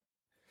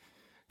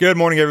Good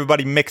morning,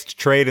 everybody. Mixed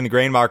trade in the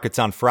grain markets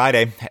on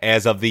Friday.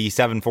 As of the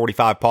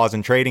 7:45 pause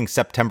in trading,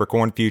 September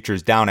corn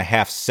futures down a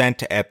half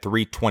cent at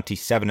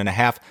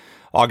 327.5.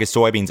 August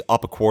soybeans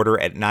up a quarter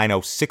at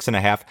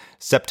 906.5.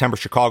 September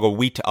Chicago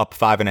wheat up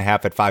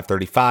 5.5 at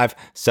 535.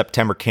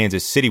 September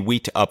Kansas City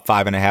wheat up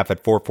 5.5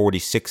 at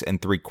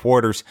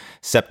 446.75.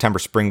 September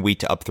spring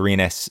wheat up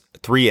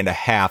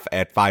 3.5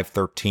 at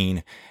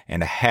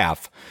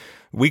 513.5.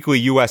 Weekly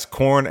U.S.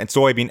 corn and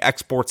soybean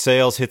export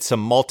sales hit some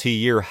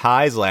multi-year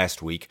highs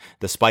last week.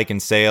 The spike in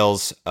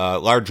sales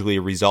largely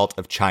a result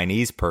of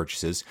Chinese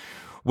purchases.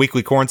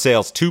 Weekly corn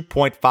sales,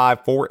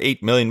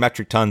 2.548 million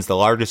metric tons, the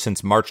largest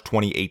since March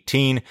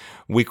 2018.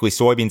 Weekly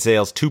soybean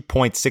sales,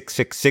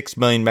 2.666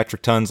 million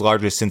metric tons,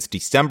 largest since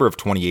December of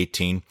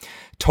 2018.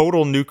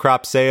 Total new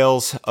crop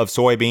sales of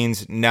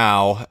soybeans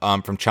now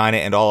from China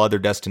and all other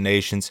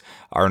destinations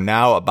are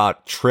now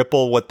about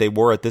triple what they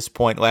were at this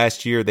point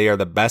last year. They are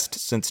the best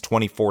since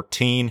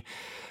 2014.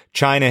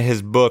 China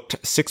has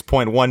booked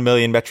 6.1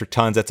 million metric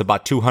tons. That's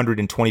about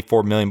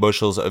 224 million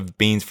bushels of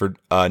beans for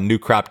new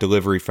crop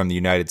delivery from the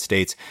United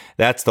States.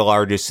 That's the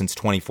largest since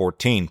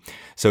 2014.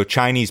 So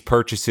Chinese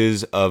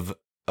purchases of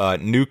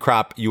new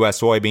crop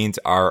U.S. soybeans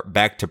are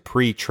back to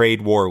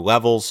pre-trade war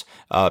levels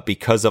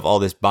because of all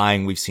this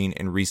buying we've seen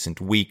in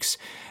recent weeks.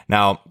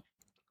 Now,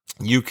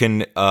 you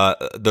can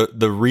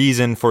the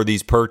reason for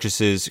these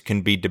purchases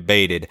can be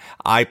debated.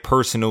 I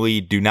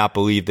personally do not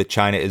believe that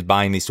China is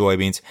buying these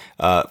soybeans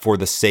for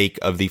the sake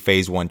of the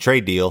phase one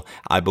trade deal.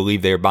 I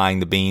believe they're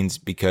buying the beans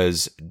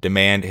because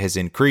demand has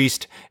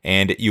increased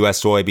and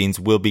U.S. soybeans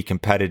will be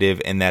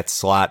competitive in that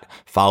slot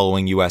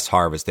following U.S.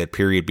 harvest, that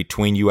period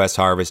between U.S.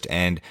 harvest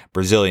and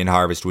Brazilian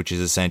harvest, which is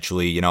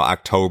essentially,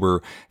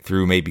 October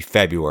through maybe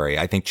February.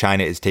 I think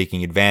China is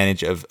taking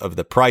advantage of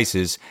the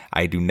prices.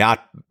 I do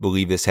not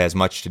believe this has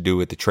much to do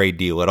with the trade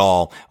deal at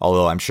all,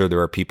 although I'm sure there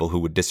are people who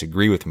would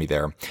disagree with me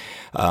there.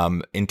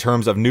 In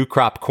terms of new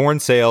crop corn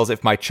sales,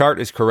 if my chart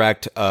is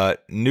correct,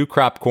 new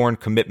crop corn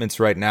commitments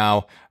right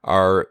now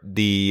are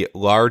the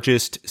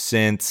largest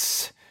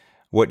since,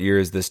 what year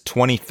is this?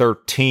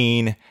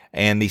 2013,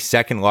 and the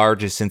second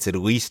largest since at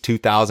least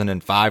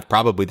 2005,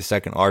 probably the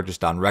second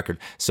largest on record.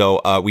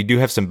 So we do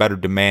have some better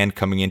demand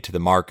coming into the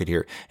market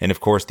here. And of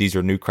course, these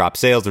are new crop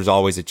sales. There's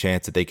always a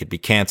chance that they could be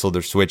canceled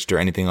or switched or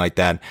anything like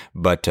that,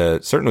 but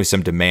certainly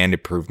some demand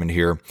improvement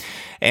here.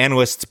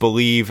 Analysts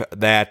believe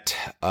that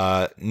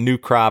new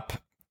crop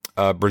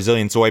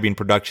Brazilian soybean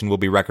production will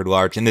be record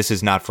large, and this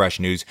is not fresh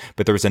news,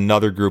 but there was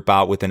another group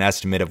out with an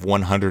estimate of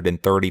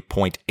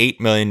 130.8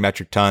 million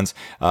metric tons.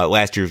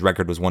 Last year's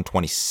record was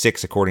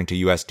 126, according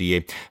to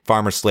USDA.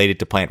 Farmers slated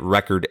to plant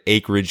record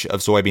acreage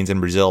of soybeans in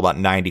Brazil, about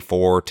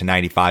 94 to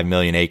 95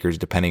 million acres,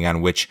 depending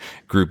on which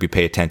group you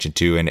pay attention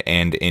to, and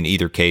in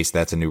either case,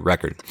 that's a new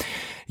record.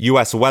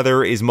 U.S.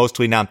 weather is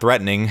mostly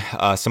non-threatening.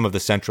 Some of the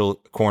central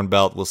corn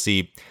belt will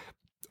see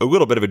a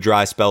little bit of a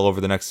dry spell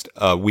over the next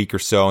week or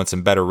so, and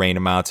some better rain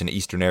amounts in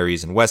eastern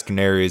areas and western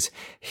areas.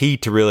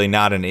 Heat really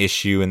not an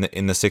issue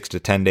in the 6 to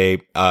 10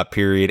 day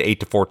period. 8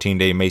 to 14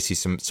 day may see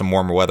some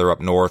warmer weather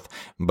up north,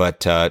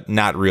 but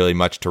not really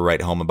much to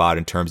write home about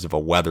in terms of a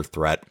weather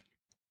threat.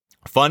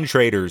 Fund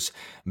traders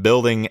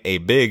building a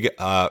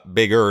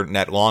bigger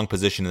net long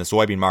position in the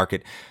soybean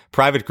market.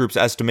 Private groups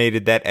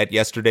estimated that at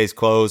yesterday's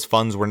close,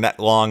 funds were net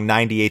long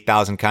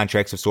 98,000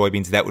 contracts of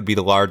soybeans. That would be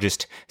the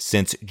largest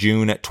since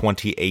June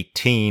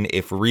 2018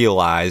 if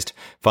realized.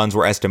 Funds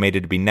were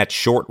estimated to be net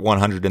short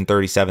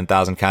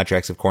 137,000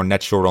 contracts of corn,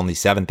 net short only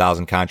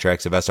 7,000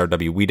 contracts of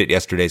SRW wheat at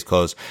yesterday's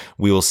close.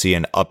 We will see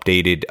an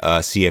updated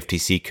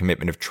CFTC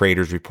commitment of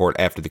traders report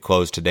after the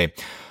close today.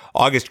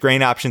 August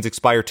grain options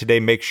expire today.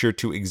 Make sure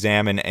to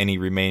examine any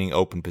remaining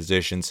open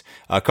positions.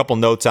 A couple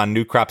notes on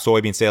new crop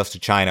soybean sales to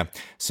China.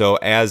 So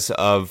as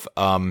of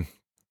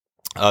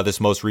this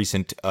most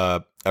recent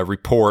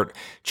report,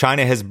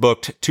 China has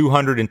booked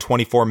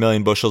 224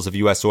 million bushels of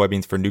U.S.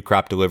 soybeans for new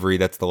crop delivery.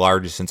 That's the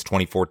largest since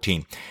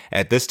 2014.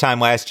 At this time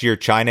last year,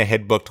 China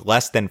had booked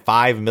less than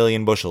 5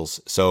 million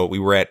bushels. So we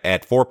were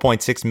at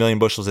 4.6 million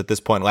bushels at this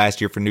point last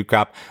year for new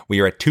crop. We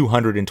are at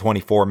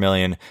 224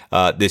 million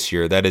this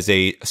year. That is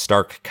a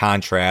stark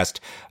contrast.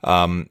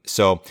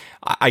 So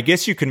I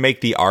guess you can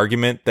make the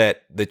argument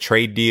that the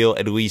trade deal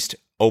at least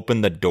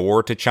opened the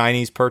door to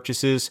Chinese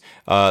purchases.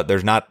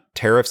 There's not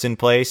tariffs in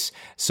place,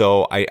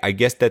 so I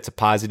guess that's a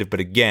positive.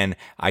 But again,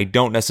 I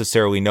don't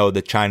necessarily know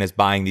that China's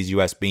buying these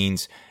U.S.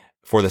 beans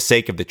for the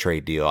sake of the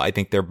trade deal. I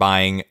think they're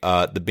buying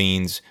the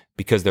beans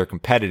because they're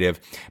competitive.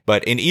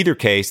 But in either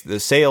case,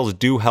 the sales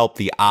do help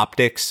the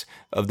optics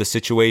of the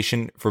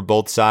situation for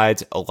both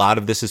sides. A lot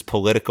of this is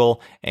political,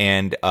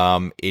 and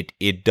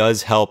it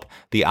does help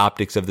the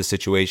optics of the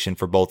situation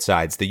for both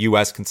sides. The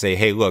U.S. can say,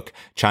 "Hey, look,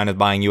 China's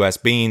buying U.S.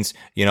 beans.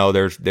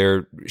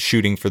 They're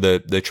shooting for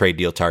the trade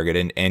deal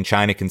target," and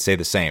China can say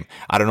the same.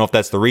 I don't know if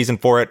that's the reason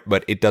for it,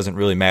 but it doesn't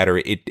really matter.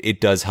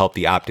 It does help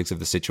the optics of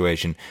the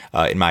situation,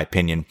 in my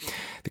opinion.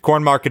 The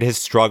corn market has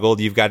struggled.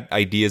 You've got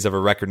ideas of a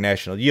record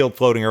national yield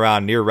floating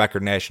around near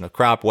record national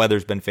crop.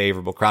 Weather's been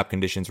favorable. Crop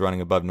conditions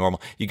running above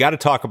normal. You got to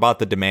talk about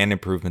the demand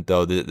improvement,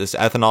 though. This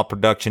ethanol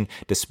production,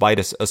 despite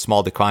a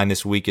small decline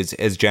this week,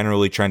 is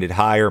generally trended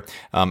higher.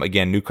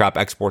 Again, new crop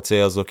export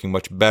sales looking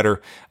much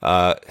better.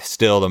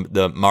 Still,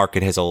 the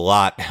market has a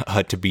lot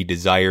to be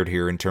desired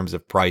here in terms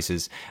of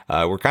prices.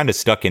 We're kind of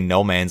stuck in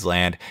no man's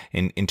land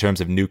in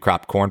terms of new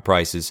crop corn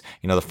prices.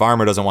 The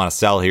farmer doesn't want to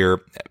sell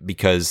here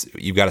because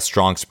you've got a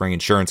strong spring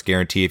insurance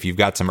guarantee. If you've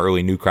got some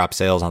early new crop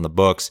sales on the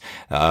books,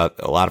 a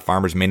lot of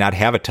farmers may not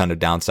have a ton of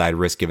downside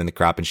risk given the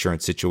crop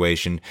insurance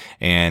situation.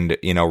 And,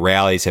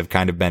 rallies have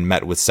kind of been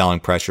met with selling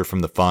pressure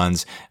from the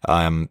funds.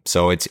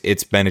 So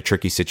it's been a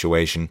tricky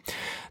situation.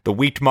 The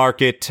wheat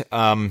market,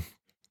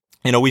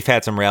 we've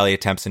had some rally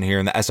attempts in here,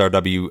 and the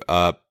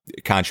SRW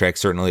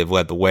contracts certainly have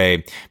led the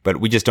way, but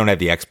we just don't have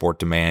the export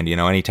demand.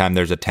 Anytime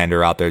there's a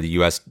tender out there, the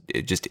U.S.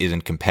 it just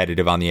isn't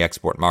competitive on the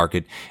export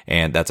market,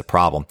 and that's a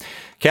problem.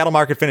 Cattle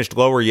market finished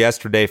lower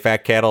yesterday.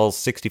 Fat cattle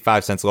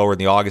 65 cents lower in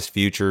the August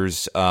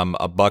futures,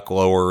 a buck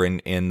lower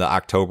in the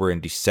October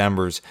and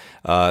December's.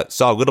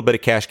 Saw a little bit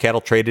of cash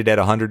cattle traded at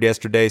 100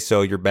 yesterday,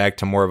 so you're back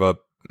to more of a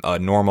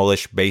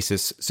normal-ish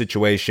basis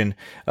situation.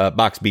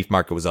 Box beef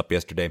market was up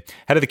yesterday.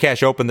 Head of the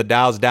cash open, the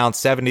Dow's down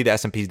 70, the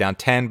S&P's down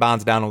 10,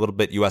 bonds down a little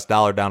bit, U.S.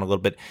 dollar down a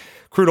little bit.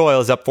 Crude oil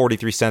is up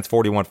 43 cents,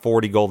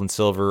 41.40. Gold and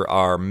silver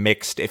are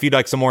mixed. If you'd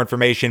like some more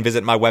information,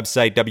 visit my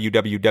website,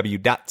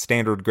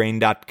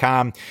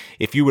 www.standardgrain.com.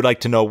 If you would like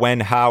to know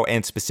when, how,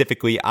 and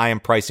specifically I am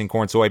pricing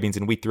corn, soybeans,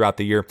 and wheat throughout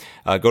the year,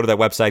 go to that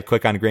website,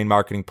 click on Grain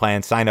Marketing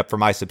Plan, sign up for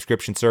my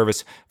subscription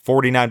service,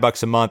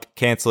 $49 a month,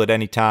 cancel at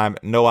any time,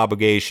 no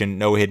obligation,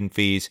 no hidden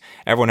fees.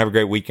 Everyone have a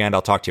great weekend.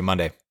 I'll talk to you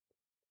Monday.